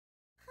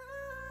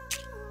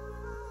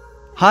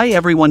Hi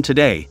everyone,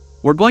 today,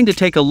 we're going to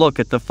take a look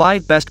at the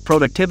 5 best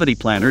productivity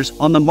planners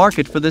on the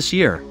market for this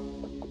year.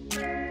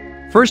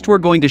 First, we're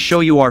going to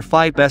show you our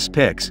 5 best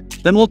picks,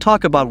 then we'll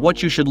talk about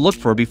what you should look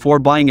for before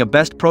buying a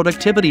best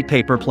productivity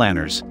paper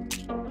planners.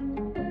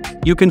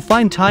 You can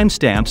find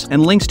timestamps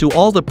and links to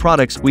all the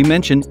products we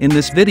mention in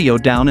this video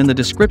down in the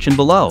description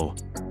below.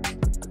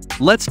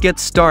 Let's get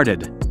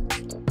started.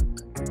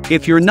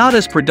 If you're not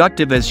as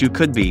productive as you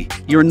could be,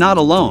 you're not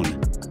alone.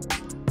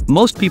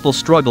 Most people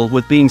struggle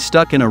with being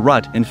stuck in a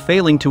rut and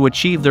failing to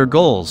achieve their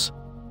goals.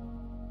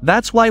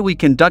 That's why we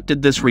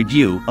conducted this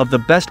review of the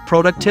best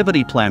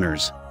productivity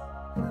planners.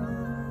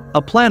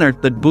 A planner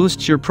that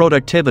boosts your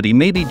productivity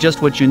may be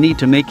just what you need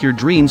to make your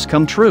dreams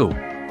come true.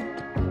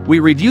 We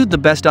reviewed the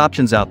best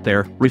options out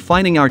there,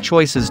 refining our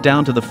choices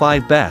down to the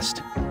 5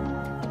 best.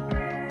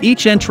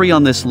 Each entry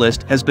on this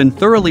list has been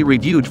thoroughly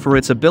reviewed for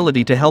its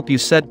ability to help you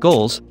set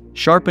goals,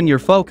 sharpen your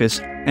focus,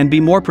 and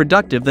be more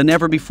productive than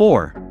ever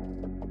before.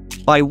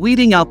 By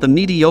weeding out the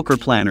mediocre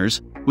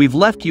planners, we've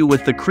left you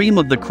with the cream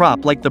of the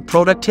crop, like the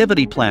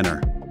productivity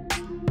planner.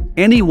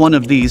 Any one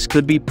of these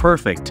could be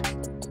perfect.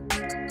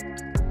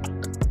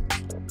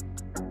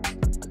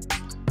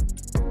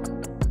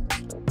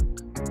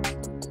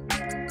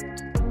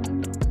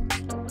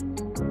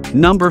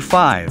 Number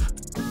 5.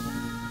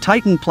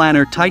 Titan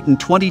Planner Titan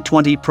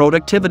 2020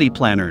 Productivity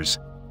Planners.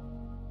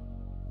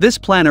 This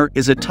planner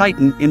is a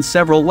titan in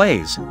several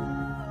ways.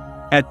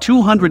 At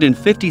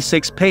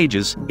 256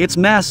 pages, it's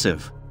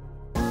massive.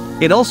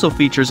 It also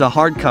features a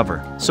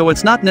hardcover, so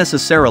it's not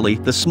necessarily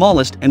the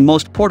smallest and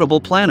most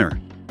portable planner.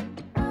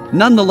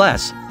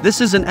 Nonetheless, this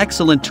is an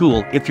excellent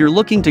tool if you're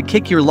looking to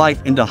kick your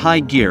life into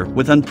high gear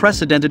with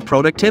unprecedented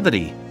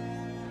productivity.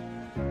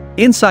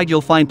 Inside,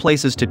 you'll find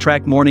places to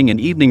track morning and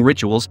evening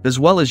rituals, as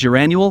well as your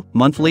annual,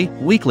 monthly,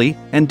 weekly,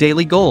 and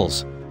daily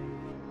goals.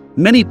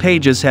 Many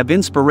pages have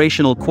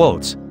inspirational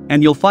quotes,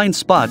 and you'll find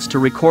spots to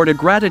record a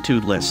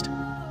gratitude list.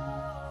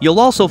 You'll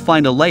also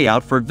find a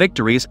layout for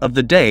victories of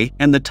the day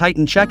and the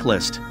Titan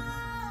checklist.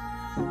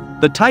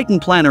 The Titan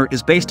Planner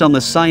is based on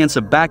the science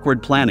of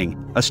backward planning,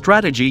 a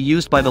strategy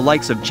used by the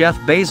likes of Jeff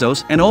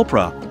Bezos and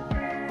Oprah.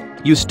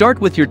 You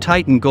start with your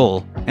Titan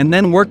goal, and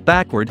then work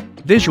backward,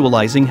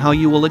 visualizing how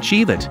you will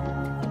achieve it.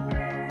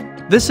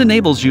 This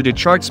enables you to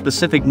chart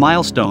specific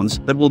milestones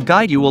that will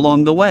guide you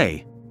along the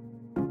way.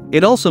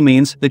 It also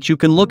means that you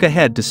can look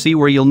ahead to see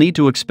where you'll need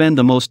to expend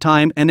the most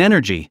time and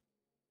energy.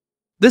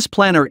 This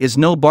planner is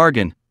no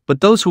bargain, but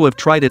those who have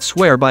tried it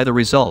swear by the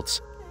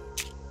results.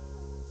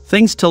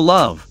 Things to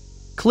love: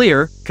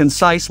 clear,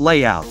 concise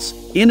layouts,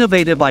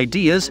 innovative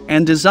ideas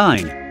and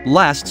design,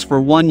 lasts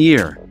for 1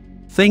 year.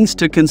 Things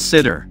to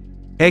consider: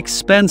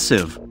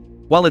 expensive.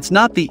 While it's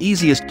not the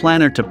easiest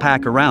planner to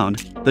pack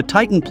around, the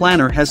Titan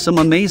Planner has some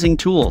amazing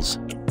tools.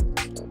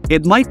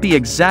 It might be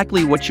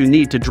exactly what you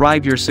need to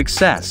drive your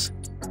success.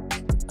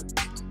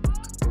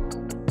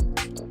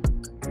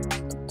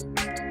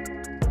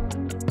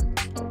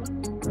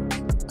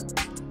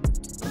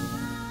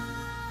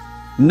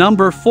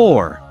 Number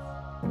 4.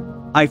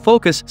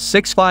 iFocus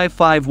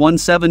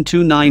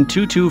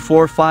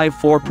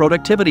 6551729222454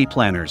 Productivity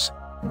Planners.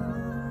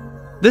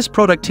 This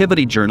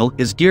productivity journal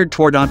is geared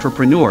toward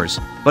entrepreneurs,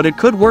 but it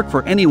could work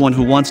for anyone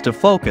who wants to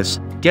focus,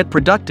 get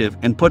productive,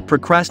 and put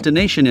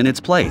procrastination in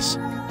its place.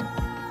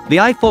 The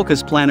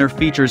iFocus Planner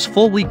features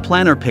full week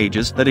planner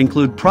pages that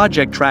include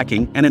project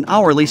tracking and an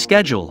hourly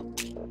schedule.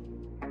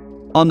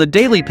 On the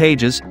daily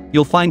pages,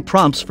 you'll find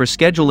prompts for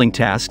scheduling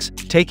tasks,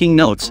 taking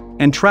notes,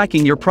 and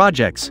tracking your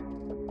projects.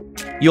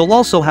 You'll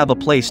also have a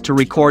place to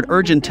record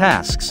urgent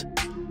tasks.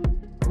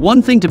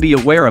 One thing to be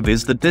aware of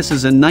is that this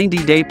is a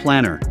 90-day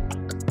planner.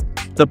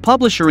 The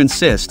publisher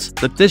insists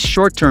that this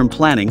short-term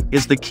planning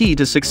is the key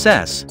to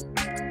success.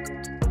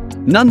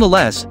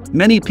 Nonetheless,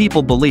 many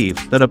people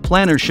believe that a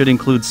planner should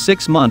include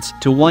 6 months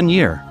to 1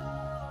 year.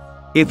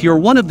 If you're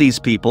one of these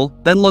people,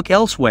 then look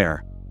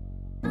elsewhere.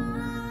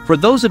 For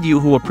those of you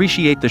who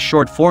appreciate the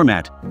short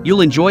format,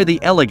 you'll enjoy the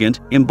elegant,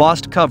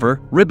 embossed cover,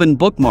 ribbon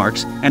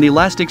bookmarks, and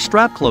elastic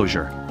strap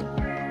closure.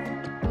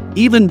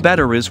 Even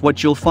better is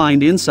what you'll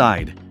find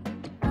inside.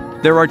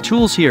 There are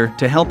tools here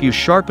to help you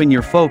sharpen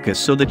your focus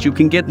so that you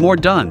can get more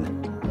done.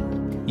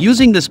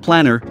 Using this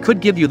planner could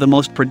give you the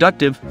most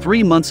productive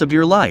 3 months of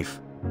your life.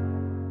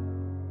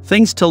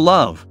 Things to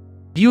love: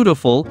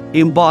 beautiful,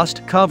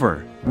 embossed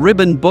cover,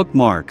 ribbon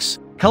bookmarks,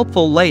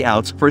 helpful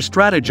layouts for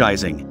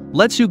strategizing,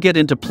 lets you get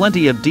into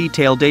plenty of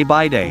detail day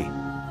by day.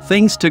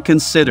 Things to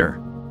consider: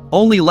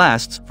 only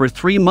lasts for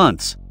 3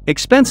 months,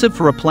 expensive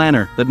for a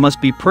planner that must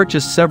be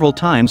purchased several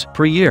times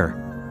per year.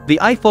 The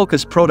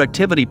iFocus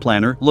Productivity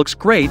Planner looks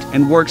great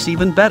and works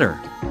even better.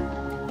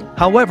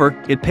 However,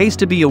 it pays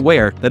to be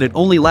aware that it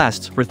only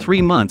lasts for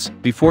 3 months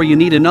before you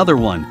need another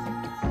one.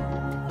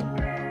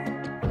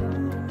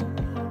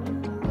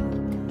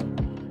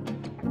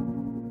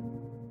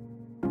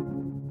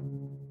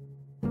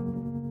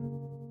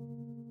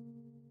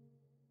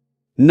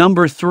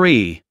 Number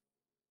 3.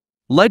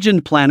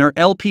 Legend Planner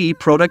LP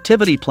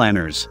Productivity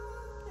Planners.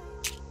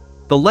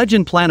 The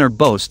Legend Planner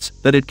boasts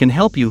that it can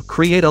help you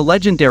create a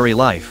legendary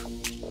life.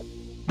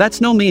 That's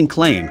no mean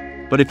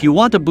claim, but if you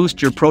want to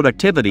boost your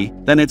productivity,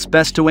 then it's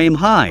best to aim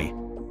high.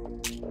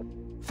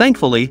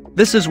 Thankfully,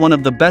 this is one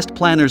of the best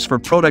planners for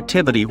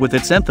productivity with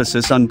its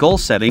emphasis on goal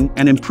setting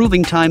and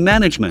improving time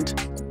management.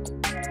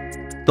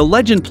 The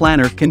Legend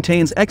Planner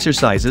contains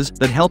exercises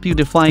that help you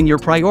define your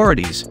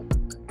priorities.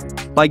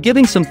 By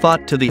giving some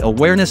thought to the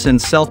awareness and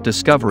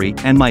self-discovery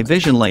and my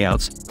vision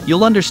layouts,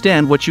 you'll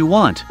understand what you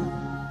want.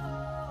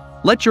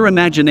 Let your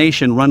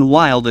imagination run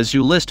wild as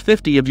you list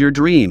 50 of your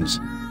dreams.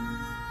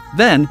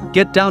 Then,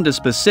 get down to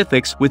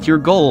specifics with your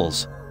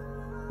goals.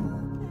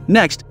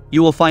 Next,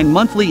 you will find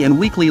monthly and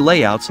weekly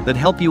layouts that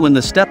help you in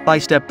the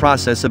step-by-step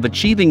process of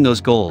achieving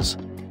those goals.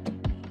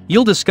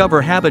 You'll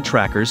discover habit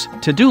trackers,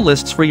 to-do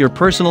lists for your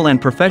personal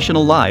and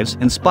professional lives,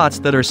 and spots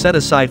that are set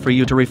aside for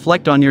you to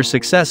reflect on your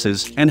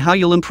successes and how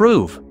you'll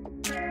improve.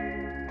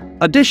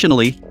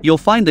 Additionally, you'll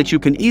find that you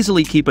can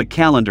easily keep a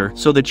calendar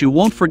so that you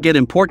won't forget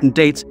important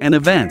dates and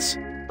events.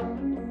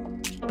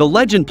 The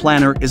Legend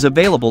Planner is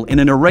available in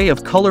an array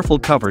of colorful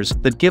covers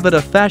that give it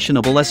a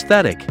fashionable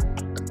aesthetic.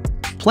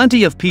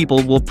 Plenty of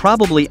people will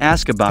probably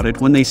ask about it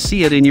when they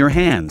see it in your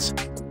hands.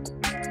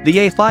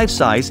 The A5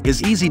 size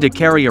is easy to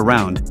carry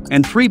around,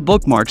 and 3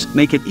 bookmarks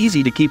make it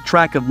easy to keep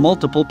track of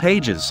multiple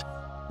pages.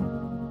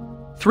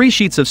 3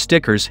 sheets of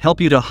stickers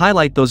help you to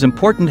highlight those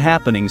important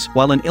happenings,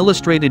 while an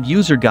illustrated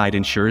user guide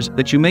ensures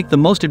that you make the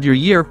most of your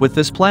year with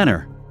this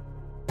planner.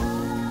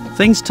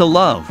 Things to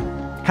love: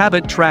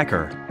 habit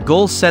tracker,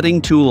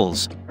 goal-setting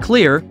tools,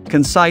 clear,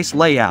 concise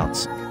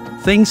layouts.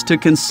 Things to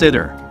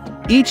consider: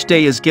 each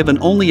day is given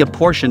only a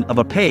portion of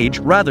a page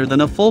rather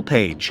than a full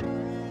page.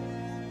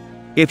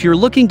 If you're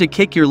looking to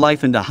kick your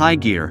life into high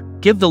gear,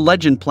 give the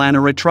Legend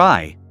Planner a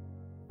try.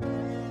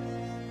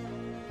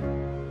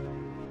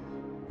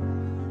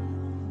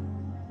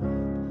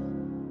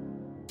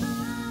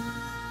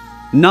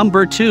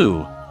 Number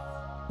 2.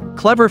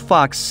 Clever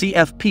Fox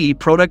CFP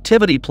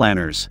Productivity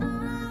Planners.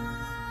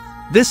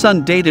 This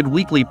undated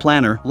weekly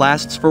planner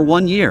lasts for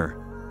 1 year.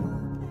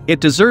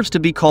 It deserves to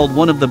be called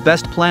one of the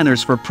best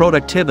planners for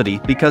productivity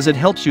because it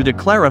helps you to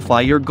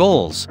clarify your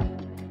goals.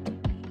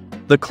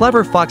 The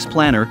Clever Fox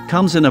Planner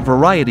comes in a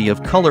variety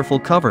of colorful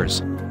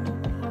covers.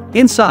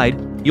 Inside,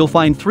 you'll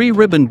find 3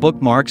 ribbon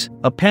bookmarks,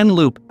 a pen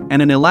loop,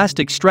 and an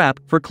elastic strap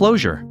for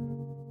closure.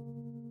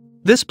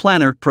 This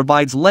planner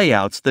provides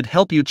layouts that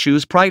help you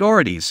choose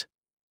priorities.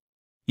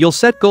 You'll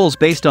set goals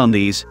based on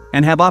these,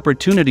 and have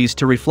opportunities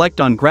to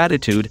reflect on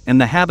gratitude and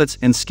the habits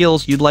and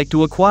skills you'd like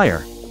to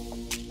acquire.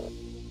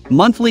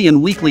 Monthly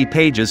and weekly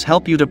pages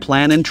help you to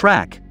plan and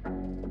track.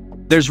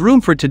 There's room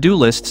for to-do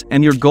lists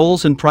and your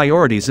goals and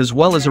priorities, as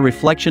well as a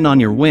reflection on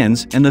your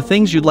wins and the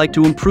things you'd like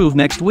to improve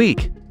next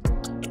week.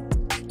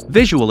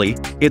 Visually,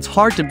 it's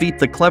hard to beat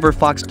the Clever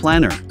Fox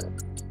Planner.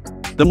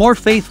 The more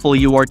faithful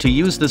you are to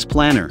use this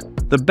planner,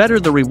 the better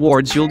the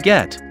rewards you'll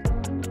get.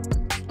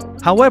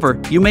 However,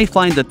 you may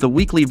find that the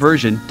weekly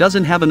version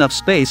doesn't have enough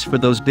space for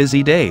those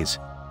busy days.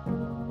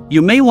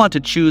 You may want to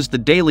choose the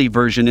daily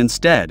version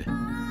instead.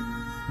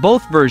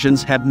 Both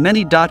versions have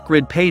many dot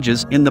grid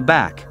pages in the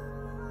back.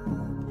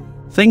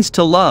 Things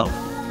to love.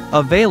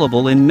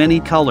 Available in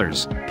many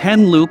colors: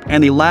 pen loop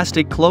and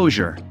elastic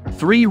closure,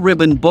 3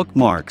 ribbon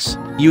bookmarks,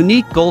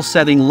 unique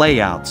goal-setting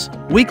layouts,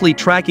 weekly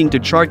tracking to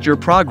chart your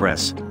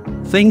progress.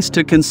 Things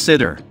to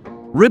consider: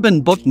 ribbon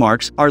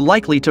bookmarks are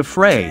likely to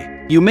fray.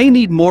 You may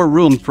need more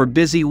room for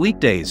busy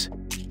weekdays.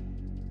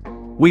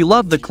 We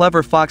love the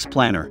Clever Fox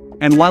Planner,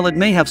 and while it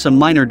may have some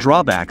minor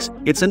drawbacks,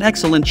 it's an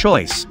excellent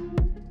choice.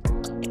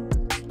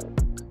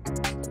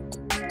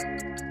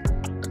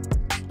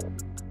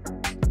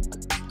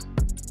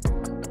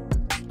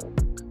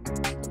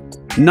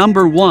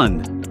 Number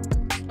 1.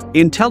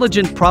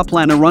 Intelligent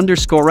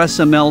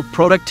ProPlanner_SML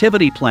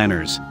Productivity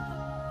Planners.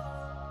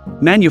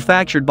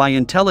 Manufactured by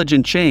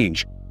Intelligent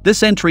Change,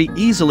 this entry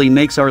easily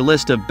makes our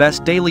list of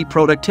best daily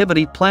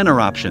productivity planner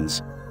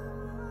options.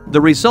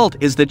 The result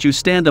is that you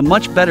stand a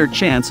much better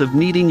chance of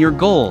meeting your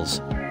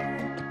goals.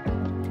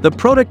 The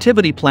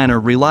Productivity Planner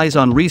relies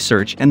on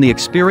research and the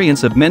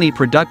experience of many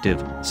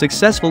productive,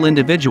 successful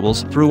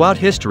individuals throughout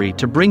history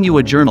to bring you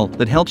a journal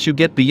that helps you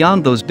get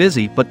beyond those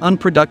busy but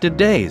unproductive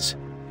days.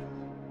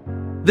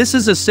 This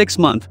is a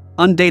 6-month,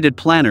 undated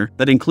planner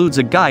that includes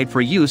a guide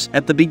for use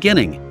at the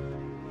beginning.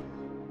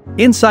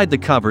 Inside the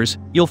covers,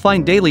 you'll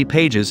find daily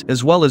pages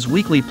as well as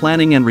weekly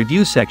planning and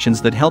review sections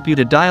that help you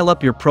to dial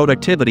up your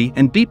productivity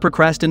and beat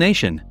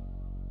procrastination.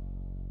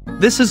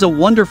 This is a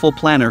wonderful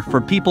planner for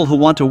people who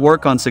want to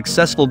work on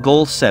successful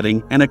goal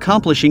setting and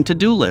accomplishing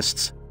to-do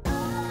lists.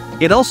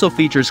 It also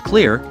features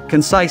clear,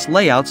 concise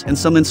layouts and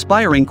some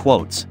inspiring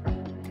quotes.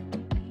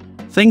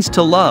 Things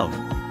to love.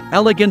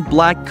 Elegant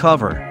black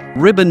cover,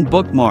 ribbon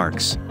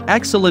bookmarks,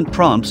 excellent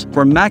prompts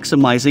for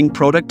maximizing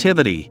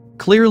productivity,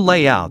 clear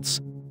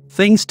layouts.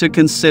 Things to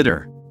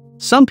consider.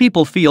 Some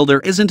people feel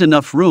there isn't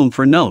enough room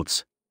for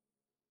notes.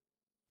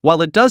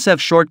 While it does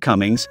have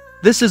shortcomings,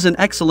 this is an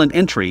excellent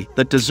entry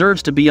that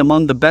deserves to be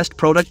among the best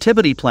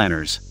productivity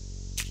planners.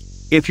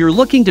 If you're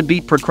looking to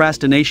beat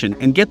procrastination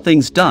and get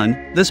things done,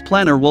 this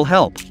planner will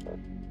help.